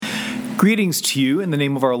Greetings to you in the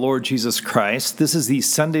name of our Lord Jesus Christ. This is the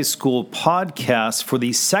Sunday School podcast for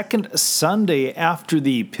the second Sunday after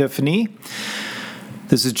the Epiphany.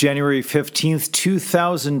 This is January 15th,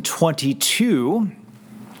 2022.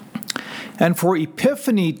 And for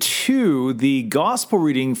Epiphany 2, the gospel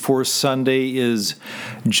reading for Sunday is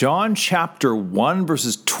John chapter 1,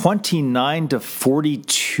 verses 29 to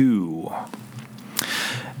 42.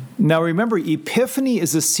 Now remember, Epiphany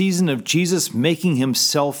is a season of Jesus making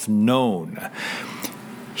himself known.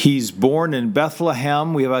 He's born in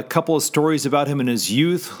Bethlehem. We have a couple of stories about him in his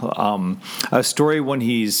youth. A story when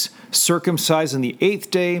he's circumcised on the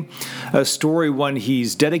 8th day. A story when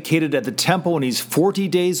he's dedicated at the temple when he's 40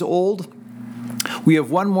 days old. We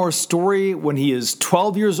have one more story when he is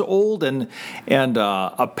 12 years old and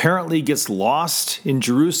apparently gets lost in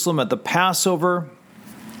Jerusalem at the Passover.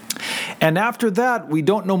 And after that, we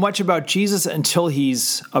don't know much about Jesus until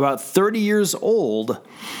he's about 30 years old.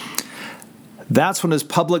 That's when his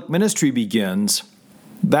public ministry begins.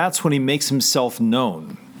 That's when he makes himself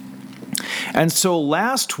known. And so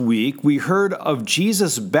last week, we heard of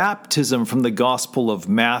Jesus' baptism from the Gospel of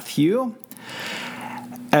Matthew,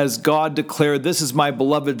 as God declared, "This is my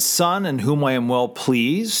beloved Son, in whom I am well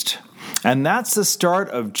pleased." And that's the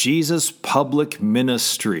start of Jesus' public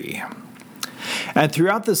ministry. And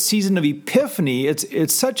throughout the season of Epiphany,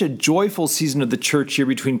 it's such a joyful season of the church year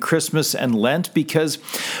between Christmas and Lent because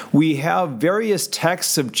we have various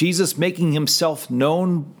texts of Jesus making himself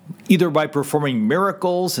known either by performing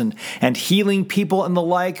miracles and healing people and the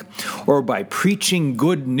like, or by preaching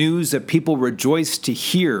good news that people rejoice to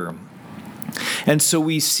hear. And so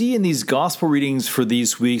we see in these gospel readings for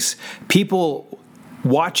these weeks, people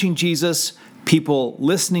watching Jesus, people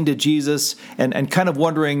listening to Jesus, and kind of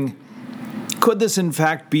wondering, could this in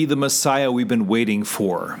fact be the Messiah we've been waiting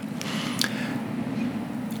for?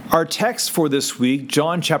 Our text for this week,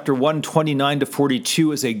 John chapter 1, 29 to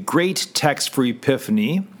 42, is a great text for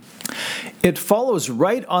Epiphany. It follows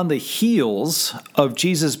right on the heels of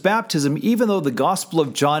Jesus' baptism, even though the Gospel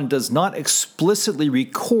of John does not explicitly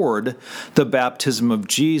record the baptism of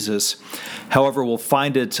Jesus. However, we'll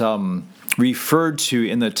find it referred to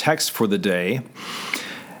in the text for the day.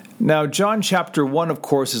 Now, John chapter 1, of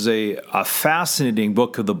course, is a fascinating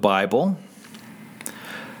book of the Bible,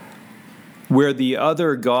 where the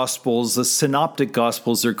other Gospels, the synoptic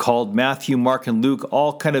Gospels they're called, Matthew, Mark, and Luke,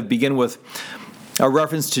 all kind of begin with a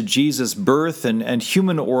reference to Jesus' birth and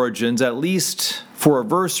human origins, at least for a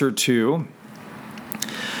verse or two.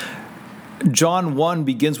 John 1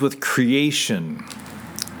 begins with creation.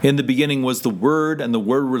 In the beginning was the Word, and the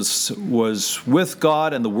Word was with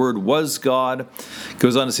God, and the Word was God. It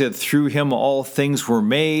goes on to say that through him all things were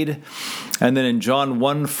made. And then in John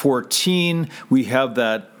 1:14, we have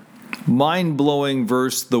that mind-blowing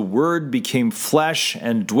verse, "The Word became flesh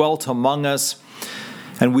and dwelt among us,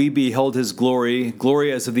 and we beheld his glory,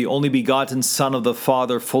 glory as of the only begotten Son of the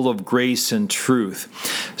Father, full of grace and truth."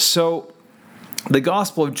 So the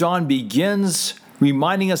Gospel of John begins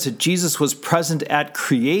reminding us that Jesus was present at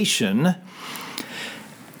creation.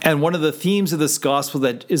 And one of the themes of this gospel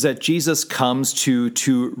is that Jesus comes to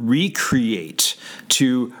recreate,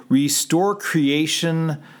 to restore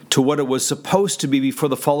creation to what it was supposed to be before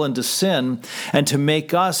the fall into sin, and to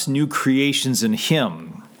make us new creations in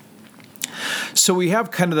him. So we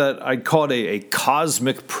have kind of that, I'd call it a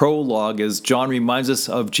cosmic prologue, as John reminds us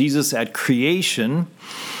of Jesus at creation.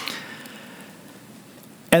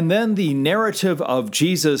 And then the narrative of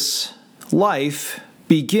Jesus' life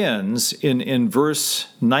begins in verse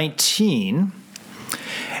 19.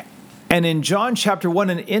 And in John chapter 1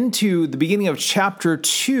 and into the beginning of chapter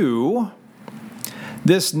 2,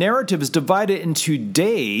 this narrative is divided into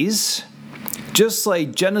days, just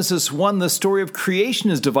like Genesis 1, the story of creation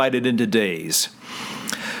is divided into days.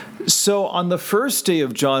 So on the first day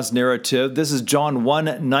of John's narrative, this is John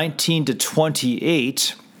 1, 19 to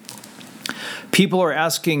 28, people are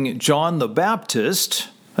asking John the Baptist,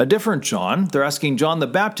 a different John, they're asking John the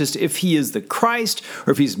Baptist if he is the Christ,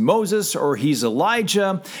 or if he's Moses, or he's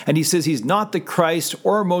Elijah, and he says he's not the Christ,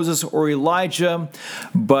 or Moses, or Elijah,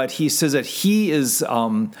 but he says that he is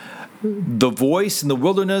the voice in the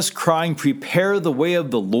wilderness crying, "Prepare the way of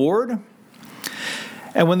the Lord."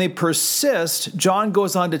 And when they persist, John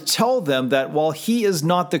goes on to tell them that while he is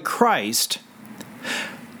not the Christ,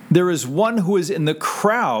 there is one who is in the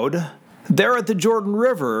crowd there at the Jordan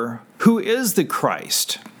River who is the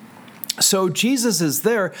Christ. So Jesus is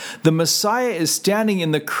there. The Messiah is standing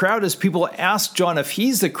in the crowd as people ask John if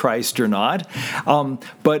he's the Christ or not.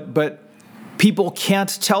 But people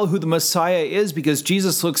can't tell who the Messiah is because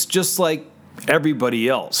Jesus looks just like everybody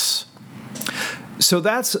else. So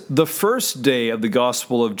that's the first day of the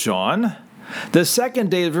Gospel of John. The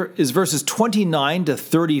second day is verses 29 to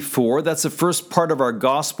 34. That's the first part of our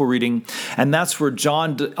Gospel reading, and that's where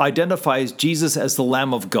John identifies Jesus as the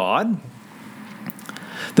Lamb of God.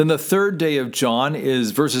 Then the third day of John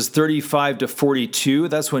is verses 35 to 42.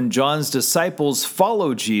 That's when John's disciples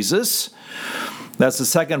follow Jesus. That's the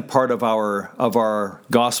second part of our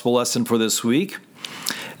Gospel lesson for this week.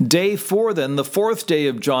 Day 4, then, the fourth day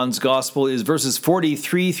of John's Gospel, is verses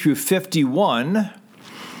 43 through 51.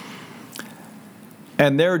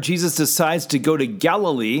 And there Jesus decides to go to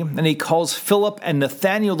Galilee, and he calls Philip and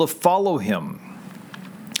Nathanael to follow him.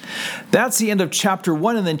 That's the end of chapter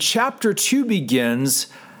 1, and then chapter 2 begins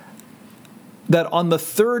that on the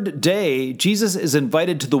third day, Jesus is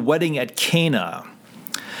invited to the wedding at Cana.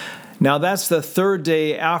 Now, that's the third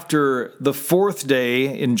day after the fourth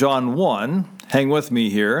day in John 1. Hang with me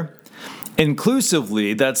here.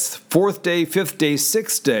 Inclusively, that's fourth day, fifth day,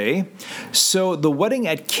 sixth day. So the wedding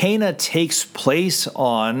at Cana takes place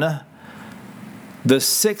on the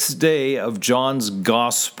sixth day of John's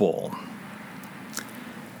Gospel.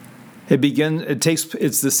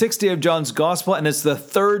 It's the sixth day of John's Gospel, and it's the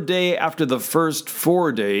third day after the first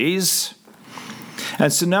 4 days.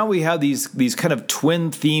 And so now we have these kind of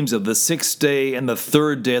twin themes of the sixth day and the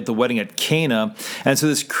third day at the wedding at Cana. And so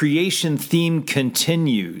this creation theme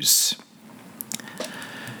continues.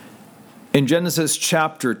 In Genesis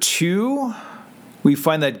chapter 2, we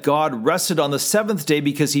find that God rested on the seventh day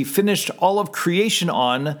because he finished all of creation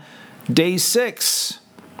on day 6.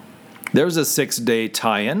 There's a 6-day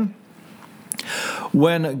tie-in.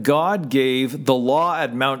 When God gave the law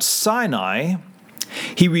at Mount Sinai,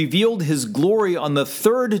 he revealed his glory on the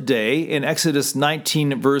third day in Exodus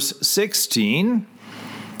 19, verse 16.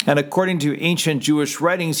 And according to ancient Jewish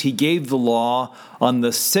writings, he gave the law on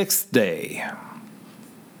the sixth day.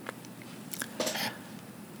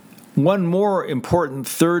 One more important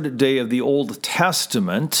third day of the Old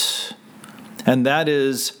Testament, and that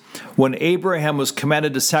is when Abraham was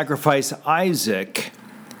commanded to sacrifice Isaac.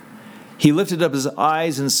 He lifted up his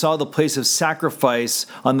eyes and saw the place of sacrifice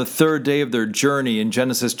on the third day of their journey in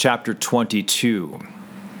Genesis chapter 22.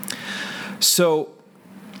 So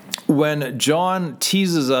when John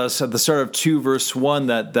teases us at the start of 2 verse 1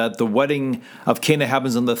 that the wedding of Cana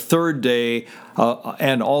happens on the third day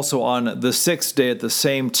and also on the sixth day at the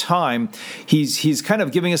same time, he's kind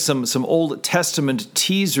of giving us some Old Testament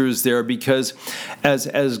teasers there, because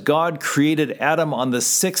as God created Adam on the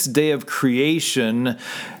sixth day of creation,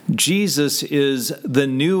 Jesus is the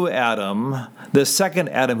new Adam, the second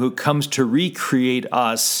Adam who comes to recreate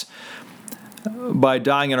us by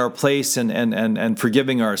dying in our place and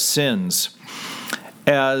forgiving our sins.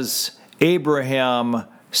 As Abraham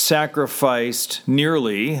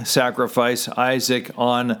nearly sacrificed Isaac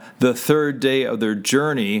on the third day of their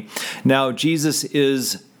journey, now Jesus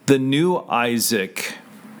is the new Isaac.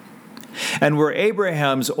 And where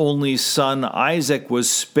Abraham's only son Isaac was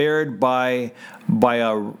spared because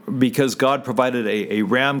God provided a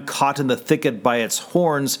ram caught in the thicket by its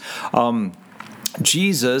horns,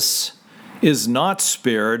 Jesus is not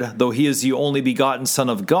spared, though he is the only begotten Son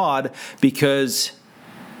of God, because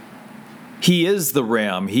he is the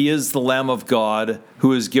ram, he is the Lamb of God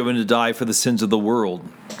who is given to die for the sins of the world.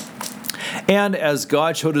 And as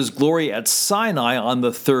God showed his glory at Sinai on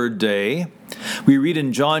the third day, we read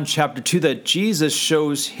in John chapter 2 that Jesus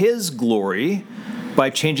shows his glory by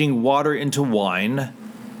changing water into wine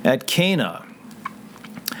at Cana.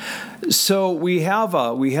 So we have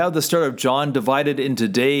the start of John divided into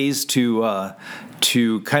days to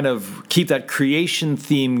kind of keep that creation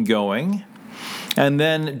theme going. And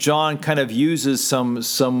then John kind of uses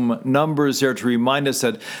some numbers there to remind us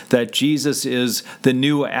that Jesus is the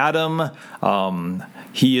new Adam.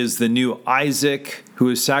 He is the new Isaac who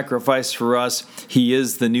is sacrificed for us. He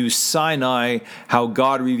is the new Sinai, how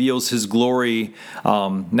God reveals his glory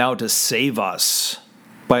now to save us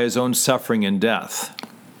by his own suffering and death.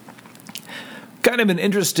 Kind of an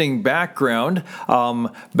interesting background.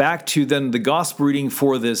 Back to then the gospel reading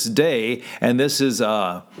for this day, and this is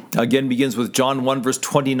again begins with John 1 verse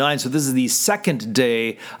 29. So this is the second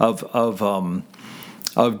day of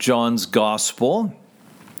John's gospel.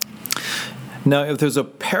 Now, if there's a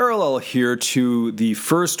parallel here to the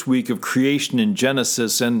first week of creation in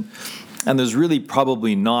Genesis, and there's really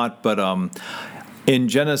probably not, but in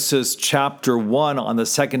Genesis chapter 1, on the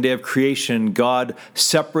second day of creation, God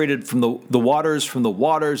separated from the waters from the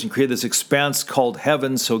waters and created this expanse called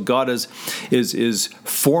heaven. So God is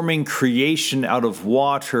forming creation out of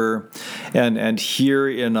water. And here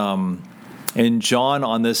in John,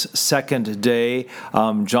 on this second day,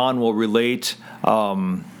 John will relate.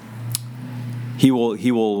 he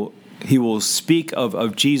will speak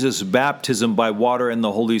of Jesus' baptism by water and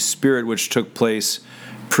the Holy Spirit, which took place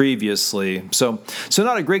previously. So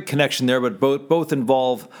not a great connection there, but both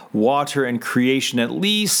involve water and creation at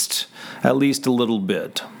least a little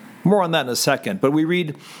bit. More on that in a second. But we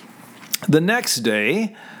read the next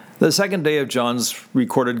day, the second day of John's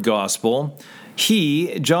recorded gospel,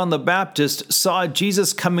 he, John the Baptist, saw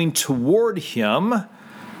Jesus coming toward him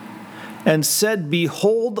and said,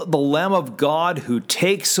 "Behold, the Lamb of God who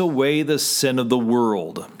takes away the sin of the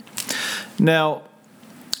world." Now,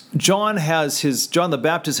 John the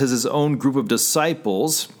Baptist has his own group of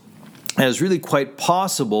disciples, and it's really quite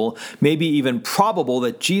possible, maybe even probable,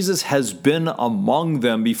 that Jesus has been among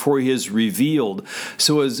them before he is revealed.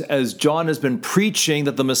 So as John has been preaching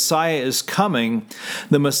that the Messiah is coming,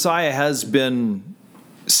 the Messiah has been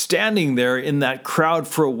standing there in that crowd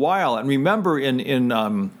for a while. And remember in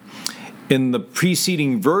the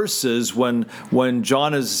preceding verses, when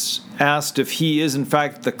John is asked if he is in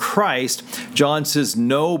fact the Christ, John says,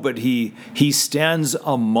 "No, but he stands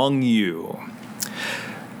among you."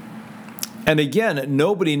 And again,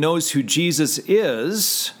 nobody knows who Jesus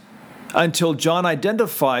is until John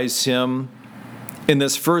identifies him in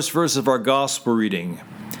this first verse of our gospel reading.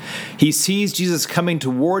 He sees Jesus coming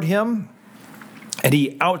toward him, and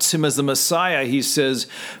he outs him as the Messiah. He says,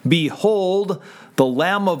 "Behold, the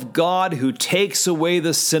Lamb of God who takes away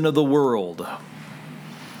the sin of the world."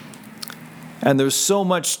 And there's so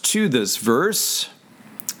much to this verse.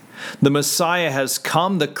 The Messiah has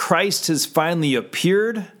come. The Christ has finally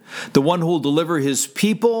appeared, the one who will deliver his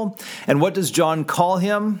people. And what does John call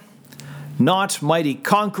him? Not mighty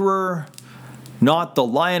conqueror, not the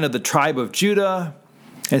Lion of the tribe of Judah.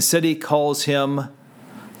 Instead, he calls him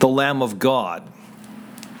the Lamb of God.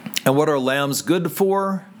 And what are lambs good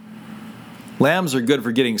for? Lambs are good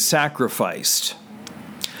for getting sacrificed.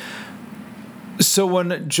 So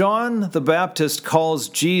when John the Baptist calls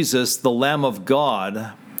Jesus the Lamb of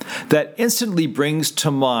God, that instantly brings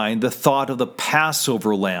to mind the thought of the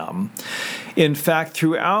Passover lamb. In fact,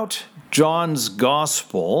 throughout John's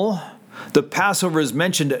gospel, the Passover is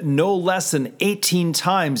mentioned no less than 18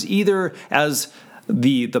 times, either as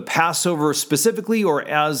the Passover specifically or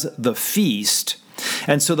as the feast.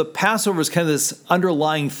 And so the Passover is kind of this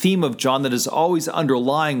underlying theme of John that is always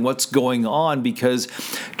underlying what's going on, because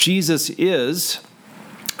Jesus is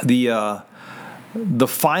the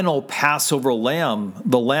final Passover lamb,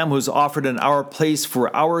 the lamb who's offered in our place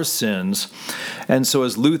for our sins. And so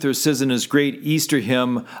as Luther says in his great Easter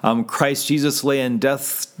hymn, Christ Jesus lay in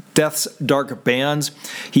death's dark bands,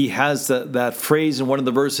 he has that phrase in one of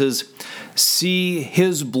the verses, "See,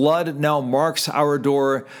 his blood now marks our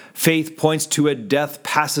door. Faith points to it, death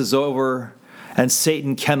passes over, and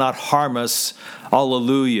Satan cannot harm us.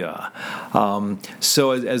 Alleluia."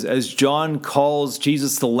 So as John calls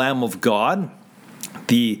Jesus the Lamb of God,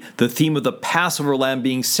 the theme of the Passover lamb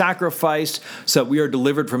being sacrificed so that we are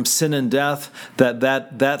delivered from sin and death,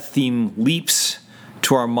 that theme leaps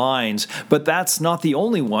to our minds. But that's not the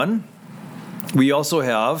only one. We also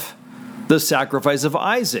have the sacrifice of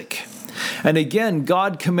Isaac. And again,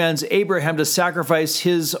 God commands Abraham to sacrifice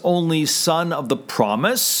his only son of the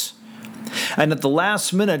promise. And at the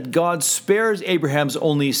last minute, God spares Abraham's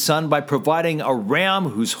only son by providing a ram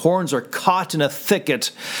whose horns are caught in a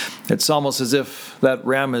thicket. It's almost as if that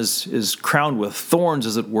ram is crowned with thorns,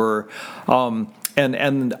 as it were.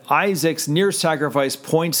 And Isaac's near sacrifice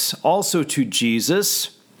points also to Jesus,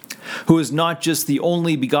 who is not just the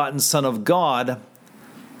only begotten Son of God,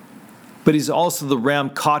 but he's also the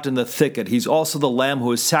ram caught in the thicket. He's also the lamb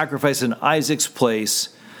who is sacrificed in Isaac's place,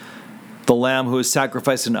 the lamb who is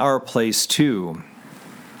sacrificed in our place too.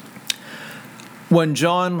 When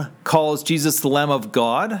John calls Jesus the Lamb of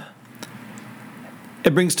God,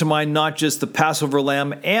 it brings to mind not just the Passover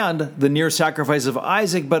lamb and the near sacrifice of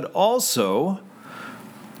Isaac, but also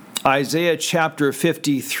Isaiah chapter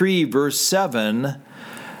 53, verse 7,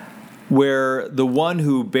 where the one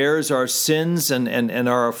who bears our sins and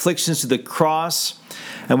our afflictions to the cross,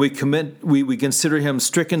 and we consider him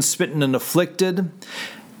stricken, smitten, and afflicted.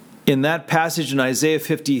 In that passage in Isaiah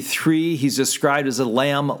 53, he's described as a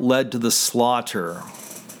lamb led to the slaughter.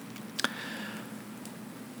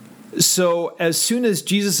 So as soon as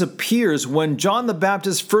Jesus appears, when John the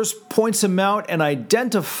Baptist first points him out and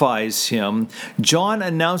identifies him, John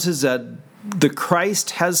announces that the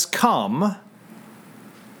Christ has come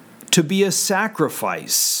to be a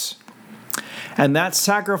sacrifice. And that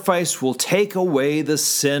sacrifice will take away the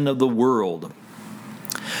sin of the world.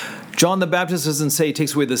 John the Baptist doesn't say he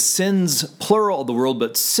takes away the sins, plural, of the world,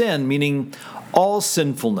 but sin, meaning all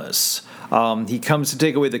sinfulness, He comes to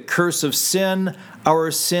take away the curse of sin,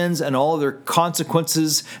 our sins, and all their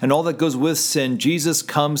consequences, and all that goes with sin. Jesus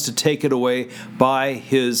comes to take it away by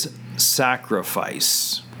his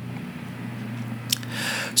sacrifice.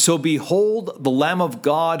 So behold the Lamb of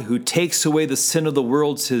God who takes away the sin of the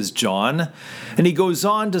world, says John. And he goes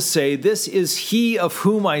on to say, this is he of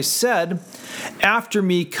whom I said, after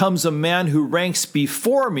me comes a man who ranks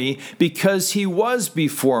before me because he was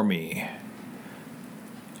before me.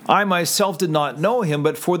 I myself did not know him,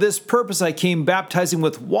 but for this purpose I came baptizing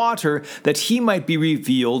with water that he might be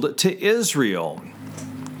revealed to Israel.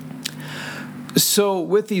 So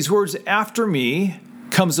with these words, after me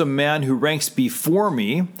comes a man who ranks before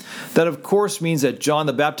me. That, of course, means that John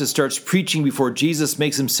the Baptist starts preaching before Jesus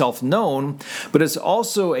makes himself known, but it's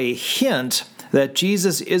also a hint that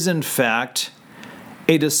Jesus is, in fact,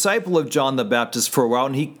 a disciple of John the Baptist for a while,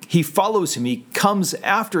 and he follows him. He comes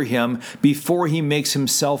after him before he makes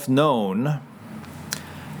himself known.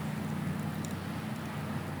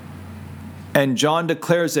 And John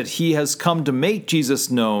declares that he has come to make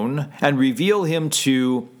Jesus known and reveal him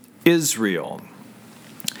to Israel.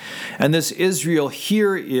 And this Israel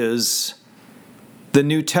here is the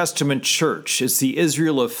New Testament church. It's the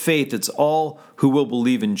Israel of faith. It's all who will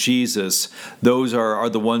believe in Jesus. Those are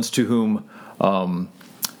the ones to whom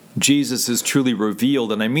Jesus is truly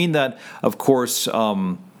revealed. And I mean that, of course,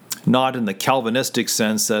 not in the Calvinistic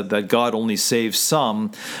sense that God only saves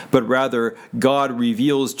some, but rather God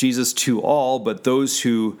reveals Jesus to all, but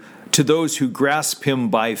to those who grasp him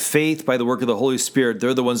by faith, by the work of the Holy Spirit,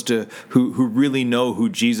 they're the ones who really know who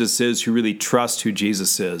Jesus is, who really trust who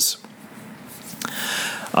Jesus is.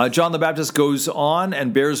 John the Baptist goes on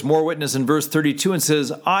and bears more witness in verse 32 and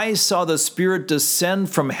says, I saw the Spirit descend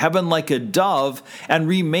from heaven like a dove and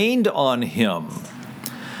remained on him.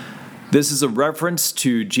 This is a reference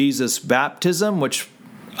to Jesus' baptism, which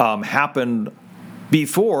happened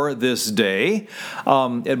before this day.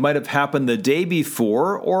 It might have happened the day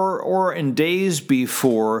before or in days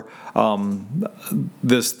before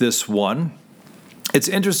this one. It's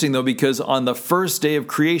interesting, though, because on the first day of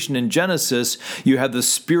creation in Genesis, you have the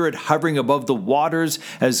Spirit hovering above the waters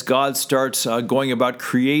as God starts going about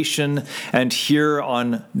creation. And here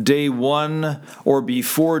on day one, or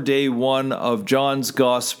before day one of John's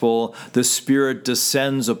Gospel, the Spirit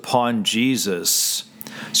descends upon Jesus.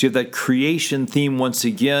 So you have that creation theme once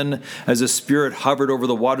again, as the Spirit hovered over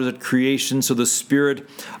the waters at creation. So the Spirit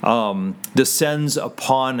descends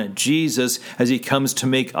upon Jesus as he comes to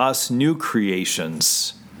make us new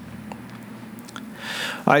creations.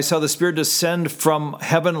 I saw the Spirit descend from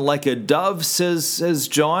heaven like a dove, says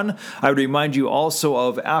John. I would remind you also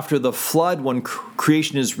of after the flood, when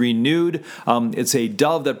creation is renewed. It's a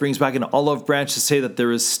dove that brings back an olive branch to say that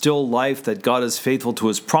there is still life, that God is faithful to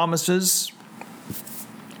his promises.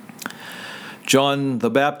 John the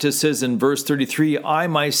Baptist says in verse 33, I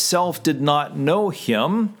myself did not know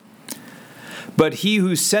him, but he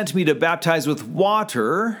who sent me to baptize with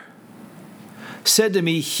water said to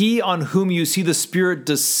me, he on whom you see the Spirit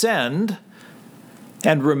descend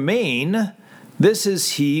and remain, this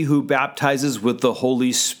is he who baptizes with the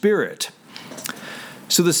Holy Spirit.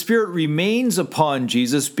 So the Spirit remains upon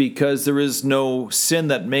Jesus because there is no sin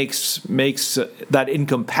that makes that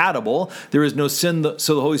incompatible. There is no sin,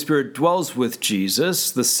 so the Holy Spirit dwells with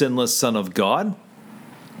Jesus, the sinless Son of God.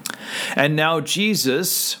 And now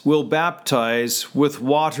Jesus will baptize with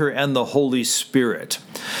water and the Holy Spirit.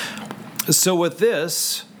 So with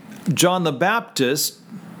this, John the Baptist,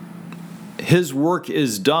 his work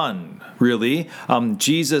is done. Really.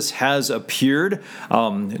 Jesus has appeared.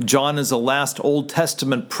 John is the last Old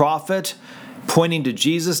Testament prophet pointing to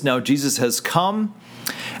Jesus. Now Jesus has come.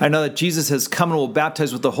 And now that Jesus has come and will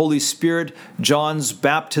baptize with the Holy Spirit, John's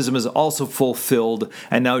baptism is also fulfilled.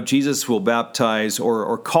 And now Jesus will baptize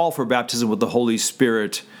or call for baptism with the Holy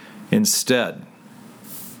Spirit instead.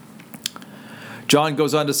 John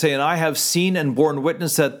goes on to say, and I have seen and borne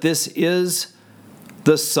witness that this is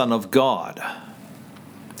the Son of God.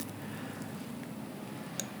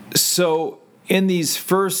 So, in these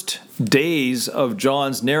first days of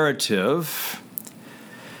John's narrative,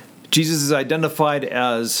 Jesus is identified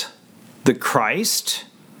as the Christ.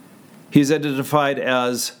 He's identified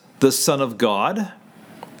as the Son of God.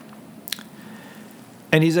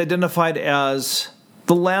 And he's identified as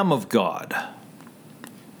the Lamb of God,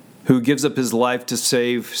 who gives up his life to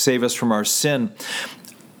save us from our sin.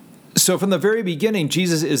 So, from the very beginning,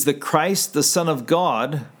 Jesus is the Christ, the Son of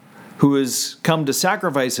God, who has come to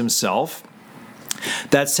sacrifice himself.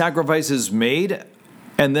 That sacrifice is made,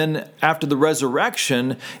 And then after the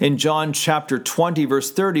resurrection, in John chapter 20,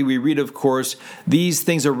 verse 30, we read, of course, these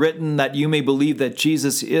things are written that you may believe that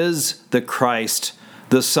Jesus is the Christ,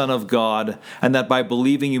 the Son of God, and that by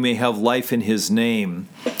believing you may have life in his name.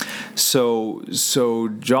 So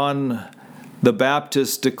John the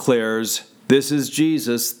Baptist declares, this is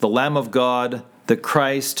Jesus, the Lamb of God, the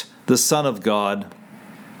Christ, the Son of God.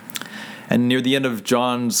 And near the end of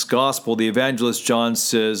John's gospel, the evangelist John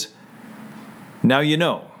says, now you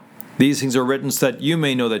know. These things are written so that you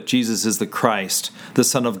may know that Jesus is the Christ, the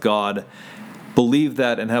Son of God. Believe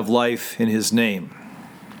that and have life in his name.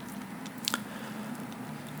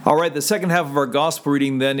 All right, the second half of our gospel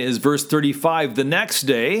reading then is verse 35. The next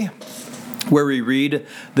day, where we read,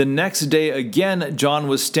 the next day again, John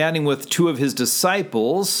was standing with two of his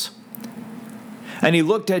disciples, and he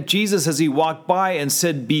looked at Jesus as he walked by and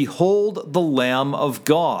said, behold the Lamb of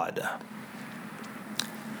God.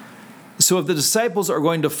 So if the disciples are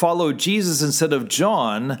going to follow Jesus instead of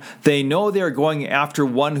John, they know they are going after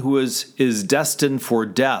one who is destined for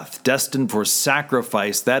death, destined for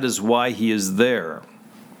sacrifice. That is why he is there.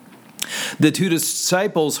 The two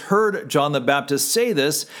disciples heard John the Baptist say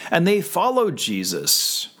this, and they followed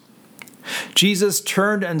Jesus. Jesus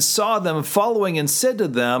turned and saw them following and said to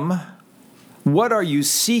them, what are you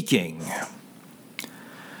seeking?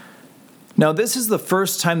 Now, this is the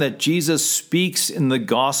first time that Jesus speaks in the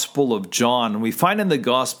Gospel of John. We find in the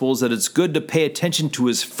Gospels that it's good to pay attention to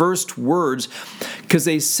his first words because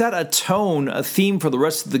they set a tone, a theme for the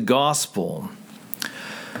rest of the Gospel.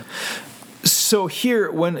 So here,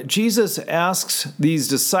 when Jesus asks these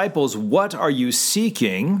disciples, what are you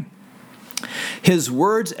seeking? His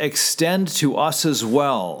words extend to us as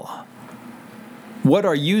well. What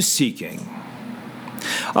are you seeking?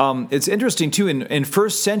 It's interesting, too, in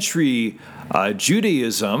first century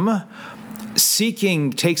Judaism,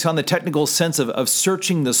 seeking takes on the technical sense of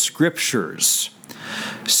searching the scriptures.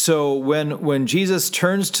 So when Jesus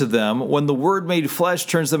turns to them, when the Word made flesh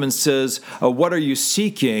turns to them and says, what are you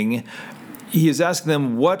seeking? He is asking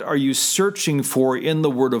them, what are you searching for in the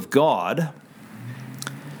Word of God?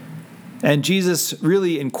 And Jesus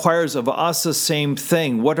really inquires of us the same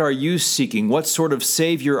thing. What are you seeking? What sort of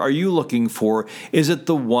Savior are you looking for? Is it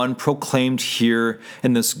the one proclaimed here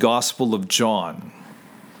in this Gospel of John?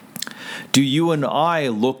 Do you and I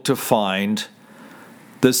look to find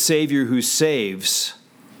the Savior who saves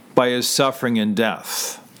by his suffering and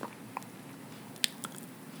death?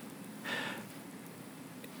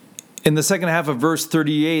 In the second half of verse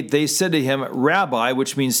 38, they said to him, Rabbi,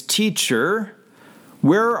 which means teacher,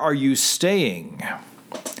 where are you staying?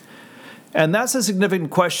 And that's a significant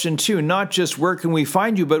question too, not just where can we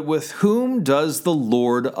find you, but with whom does the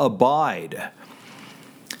Lord abide?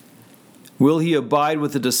 Will he abide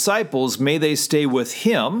with the disciples? May they stay with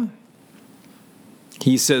him?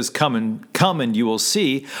 He says, come and you will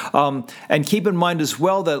see. And keep in mind as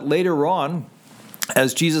well that later on,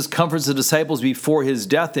 as Jesus comforts the disciples before his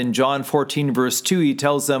death in John 14, verse 2, he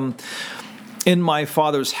tells them, in my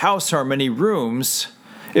Father's house are many rooms.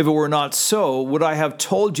 If it were not so, would I have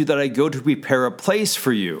told you that I go to prepare a place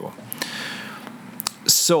for you?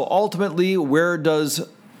 So ultimately, where does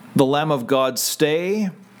the Lamb of God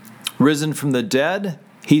stay? Risen from the dead,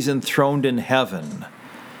 he's enthroned in heaven.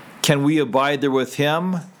 Can we abide there with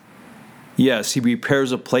him? Yes, he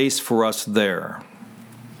prepares a place for us there.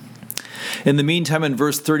 In the meantime, in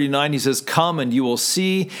verse 39, he says, come and you will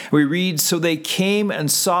see. We read, so they came and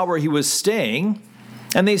saw where he was staying,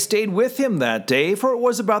 and they stayed with him that day, for it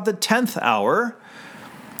was about the 10th hour.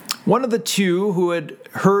 One of the two who had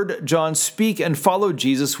heard John speak and followed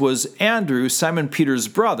Jesus was Andrew, Simon Peter's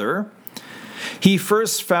brother. He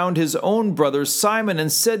first found his own brother Simon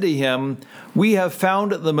and said to him, we have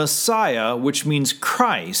found the Messiah, which means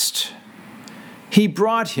Christ. He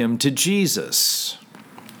brought him to Jesus.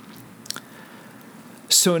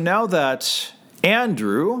 So now that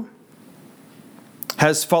Andrew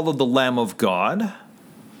has followed the Lamb of God,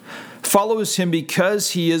 follows him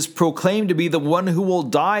because he is proclaimed to be the one who will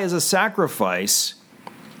die as a sacrifice,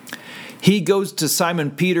 he goes to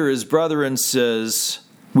Simon Peter, his brother, and says,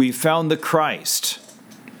 we found the Christ.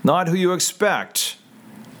 Not who you expect.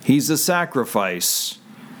 He's the sacrifice.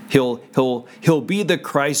 He'll be the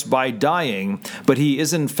Christ by dying, but he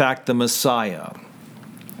is in fact the Messiah.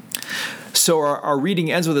 So our reading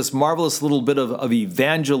ends with this marvelous little bit of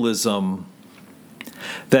evangelism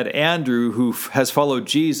that Andrew, who has followed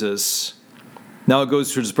Jesus, now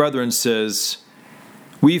goes to his brother and says,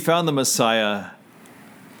 we found the Messiah.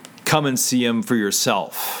 Come and see him for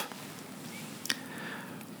yourself.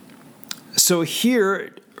 So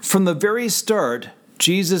here, from the very start,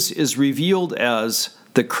 Jesus is revealed as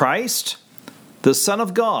the Christ, the Son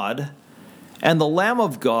of God, and the Lamb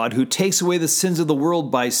of God who takes away the sins of the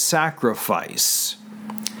world by sacrifice.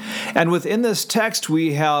 And within this text,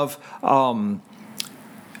 we have the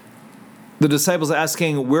disciples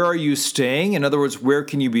asking, where are you staying? In other words, where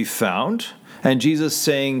can you be found? And Jesus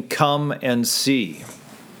saying, come and see.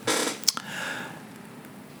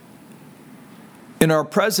 In our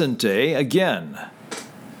present day, again,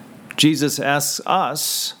 Jesus asks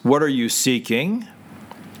us, what are you seeking?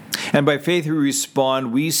 And by faith we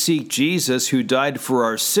respond, we seek Jesus who died for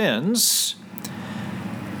our sins.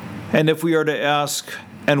 And if we are to ask,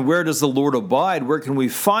 and where does the Lord abide? Where can we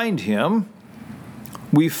find him?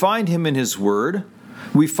 We find him in his word.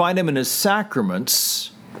 We find him in his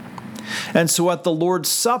sacraments. And so at the Lord's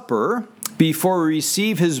Supper, before we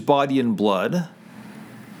receive his body and blood,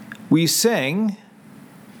 we sing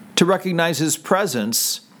to recognize his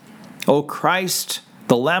presence, O Christ,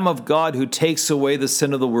 the Lamb of God who takes away the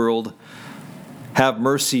sin of the world, have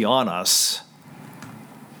mercy on us.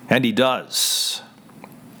 And he does.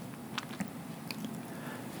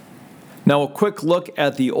 Now, a quick look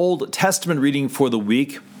at the Old Testament reading for the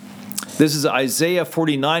week. This is Isaiah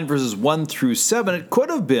 49, verses 1 through 7. It could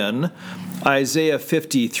have been Isaiah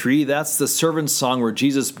 53. That's the servant song where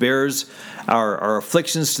Jesus bears our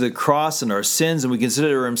afflictions to the cross and our sins, and we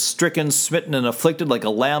consider him stricken, smitten, and afflicted like a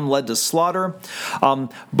lamb led to slaughter.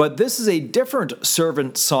 But this is a different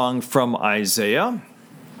servant song from Isaiah,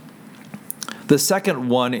 the second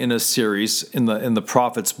one in a series in the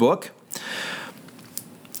prophet's book.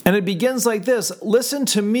 And it begins like this: listen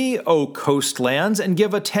to me, O coastlands, and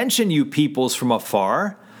give attention, you peoples from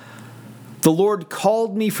afar. The Lord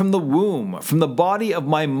called me from the womb, from the body of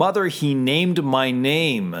my mother he named my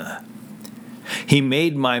name. He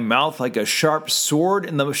made my mouth like a sharp sword.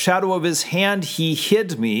 In the shadow of his hand he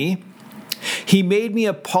hid me. He made me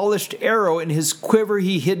a polished arrow. In his quiver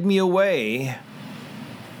he hid me away.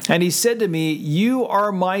 And he said to me, you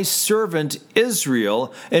are my servant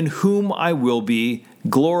Israel, in whom I will be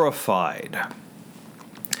glorified.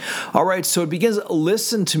 All right, so it begins,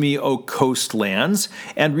 listen to me, O coastlands,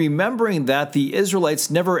 and remembering that the Israelites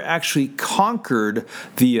never actually conquered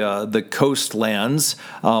the coastlands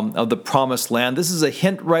of the promised land. This is a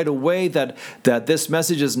hint right away that this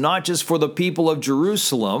message is not just for the people of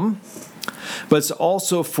Jerusalem, but it's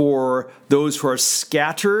also for those who are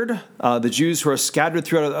scattered, the Jews who are scattered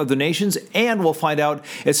throughout other nations, and we'll find out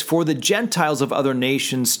it's for the Gentiles of other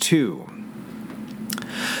nations too.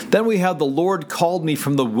 Then we have the Lord called me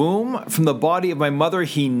from the womb, from the body of my mother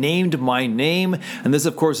he named my name. And this,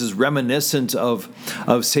 of course, is reminiscent of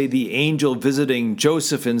say, the angel visiting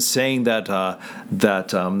Joseph and saying that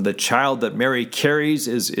the child that Mary carries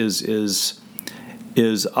is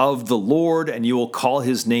of the Lord, and you will call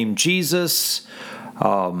his name Jesus.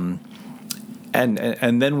 And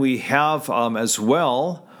then we have as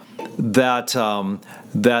well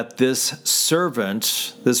that this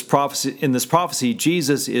servant, this prophecy,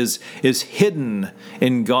 Jesus is hidden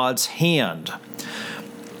in God's hand,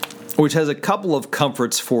 which has a couple of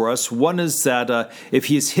comforts for us. One is that if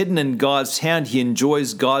he is hidden in God's hand, he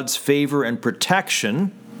enjoys God's favor and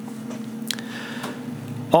protection.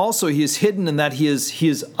 Also, he is hidden in that he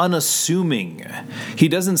is unassuming. He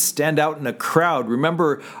doesn't stand out in a crowd.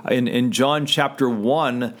 Remember in John chapter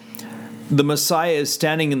 1, the Messiah is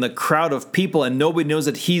standing in the crowd of people, and nobody knows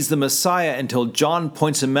that he's the Messiah until John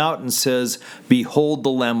points him out and says, behold the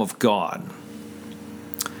Lamb of God.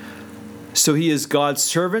 So he is God's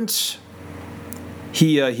servant.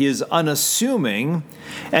 He is unassuming,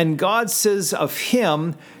 and God says of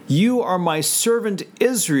him, you are my servant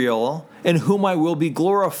Israel, in whom I will be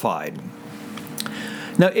glorified.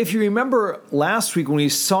 Now, if you remember last week when we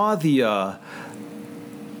saw the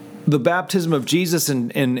baptism of Jesus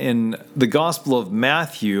in the Gospel of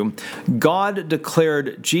Matthew, God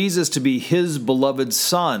declared Jesus to be his beloved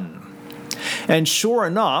Son. And sure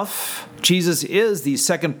enough, Jesus is the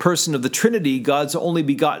second person of the Trinity, God's only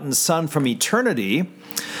begotten Son from eternity.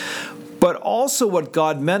 But also what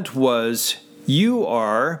God meant was, you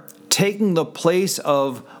are taking the place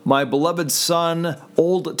of my beloved Son,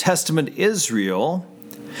 Old Testament Israel,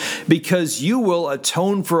 because you will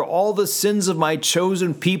atone for all the sins of my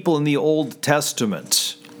chosen people in the Old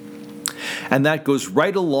Testament. And that goes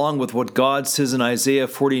right along with what God says in Isaiah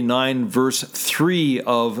 49, verse 3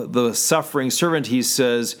 of the suffering servant. He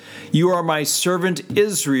says, you are my servant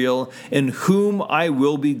Israel, in whom I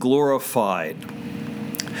will be glorified.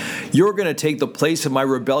 You're going to take the place of my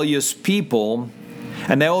rebellious people,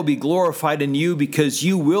 and I will be glorified in you because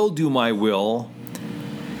you will do my will,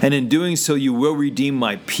 and in doing so you will redeem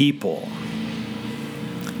my people.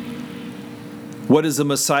 What is the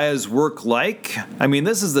Messiah's work like? I mean,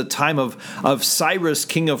 this is the time of Cyrus,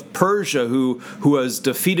 king of Persia, who has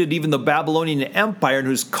defeated even the Babylonian Empire and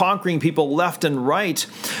who's conquering people left and right.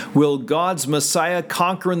 Will God's Messiah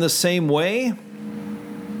conquer in the same way?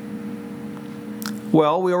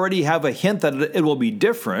 Well, we already have a hint that it will be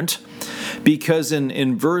different, because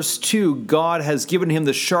in verse 2, God has given him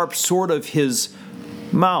the sharp sword of his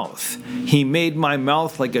mouth. He made my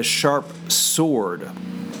mouth like a sharp sword.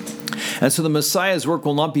 And so the Messiah's work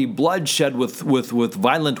will not be bloodshed with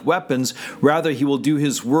violent weapons. Rather, he will do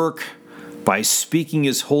his work by speaking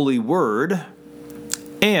his holy word.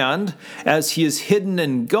 And as he is hidden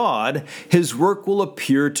in God, his work will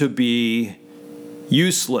appear to be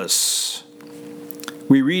useless.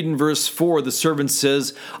 We read in verse 4, the servant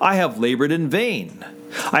says, I have labored in vain.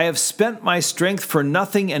 I have spent my strength for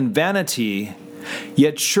nothing and vanity.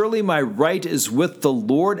 Yet surely my right is with the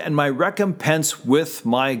Lord, and my recompense with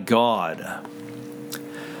my God.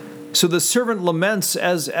 So the servant laments,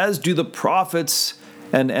 as do the prophets,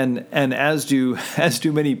 and as do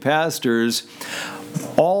many pastors.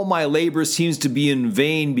 All my labor seems to be in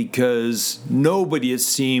vain, because nobody, it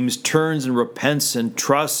seems, turns and repents and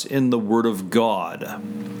trusts in the word of God.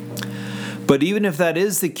 But even if that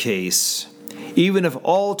is the case, even if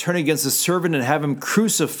all turn against the servant and have him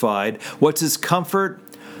crucified, what's his comfort?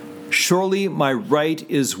 Surely my right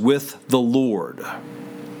is with the Lord.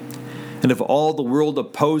 And if all the world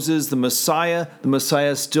opposes the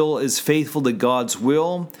Messiah still is faithful to God's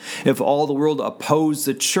will. If all the world oppose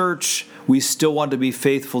the church, we still want to be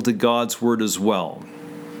faithful to God's word as well.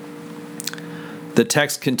 The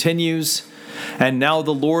text continues, and now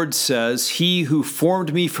the Lord says, He who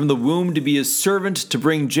formed me from the womb to be his servant, to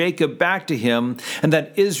bring Jacob back to him, and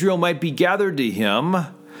that Israel might be gathered to him.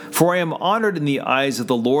 For I am honored in the eyes of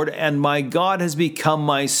the Lord, and my God has become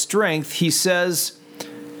my strength. He says,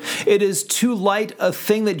 It is too light a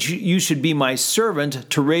thing that you should be my servant,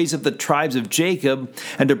 to raise up the tribes of Jacob,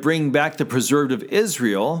 and to bring back the preserved of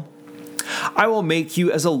Israel. I will make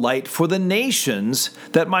you as a light for the nations,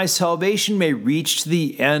 that my salvation may reach to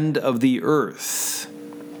the end of the earth.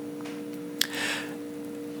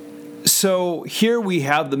 So here we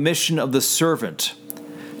have the mission of the servant,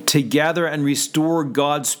 to gather and restore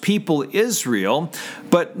God's people Israel,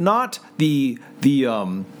 but not the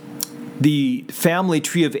family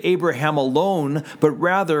tree of Abraham alone, but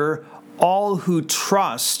rather all who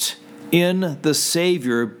trust in the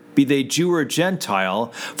Savior, be they Jew or Gentile,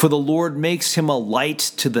 for the Lord makes him a light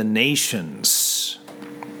to the nations.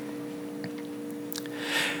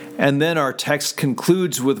 And then our text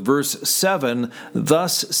concludes with verse 7,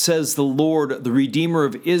 Thus says the Lord, the Redeemer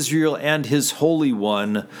of Israel and his Holy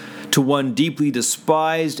One, to one deeply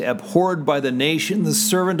despised, abhorred by the nation, the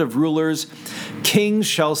servant of rulers, kings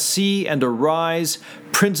shall see and arise,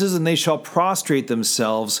 princes, and they shall prostrate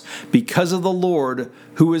themselves, because of the Lord,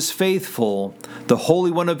 who is faithful, the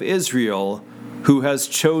Holy One of Israel, who has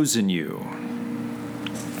chosen you.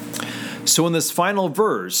 So in this final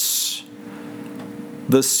verse,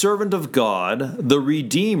 the servant of God, the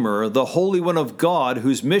Redeemer, the Holy One of God,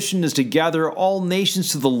 whose mission is to gather all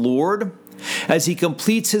nations to the Lord, as he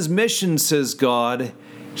completes his mission, says God,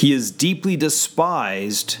 he is deeply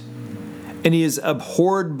despised, and he is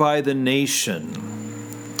abhorred by the nation.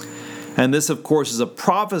 And this, of course, is a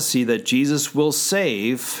prophecy that Jesus will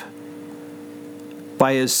save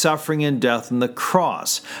by his suffering and death on the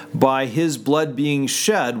cross. By his blood being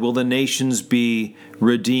shed will the nations be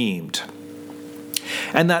redeemed.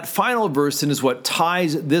 And that final verse then is what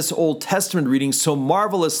ties this Old Testament reading so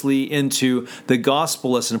marvelously into the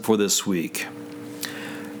gospel lesson for this week.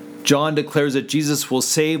 John declares that Jesus will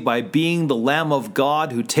save by being the Lamb of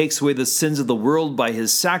God who takes away the sins of the world by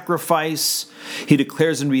his sacrifice. He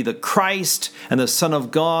declares him to be the Christ and the Son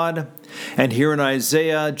of God. And here in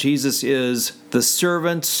Isaiah, Jesus is the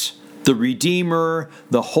servant, the Redeemer,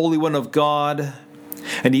 the Holy One of God.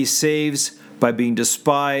 And he saves by being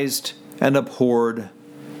despised and abhorred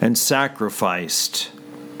and sacrificed.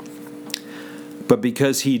 But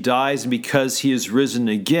because he dies and because he is risen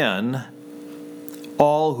again,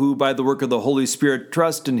 all who by the work of the Holy Spirit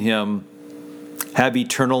trust in him have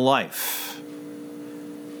eternal life.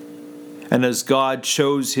 And as God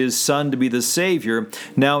chose his Son to be the Savior,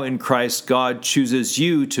 now in Christ God chooses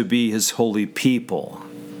you to be his holy people.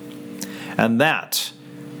 And that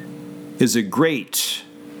is a great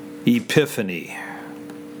epiphany.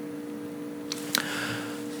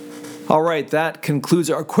 All right, that concludes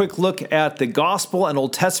our quick look at the Gospel and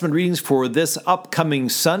Old Testament readings for this upcoming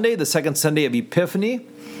Sunday, the second Sunday of Epiphany.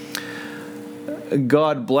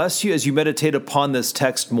 God bless you as you meditate upon this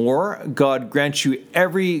text more. God grant you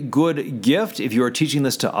every good gift if you are teaching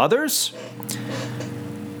this to others.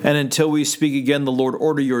 And until we speak again, the Lord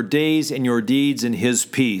order your days and your deeds in his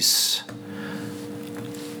peace.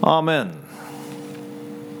 Amen.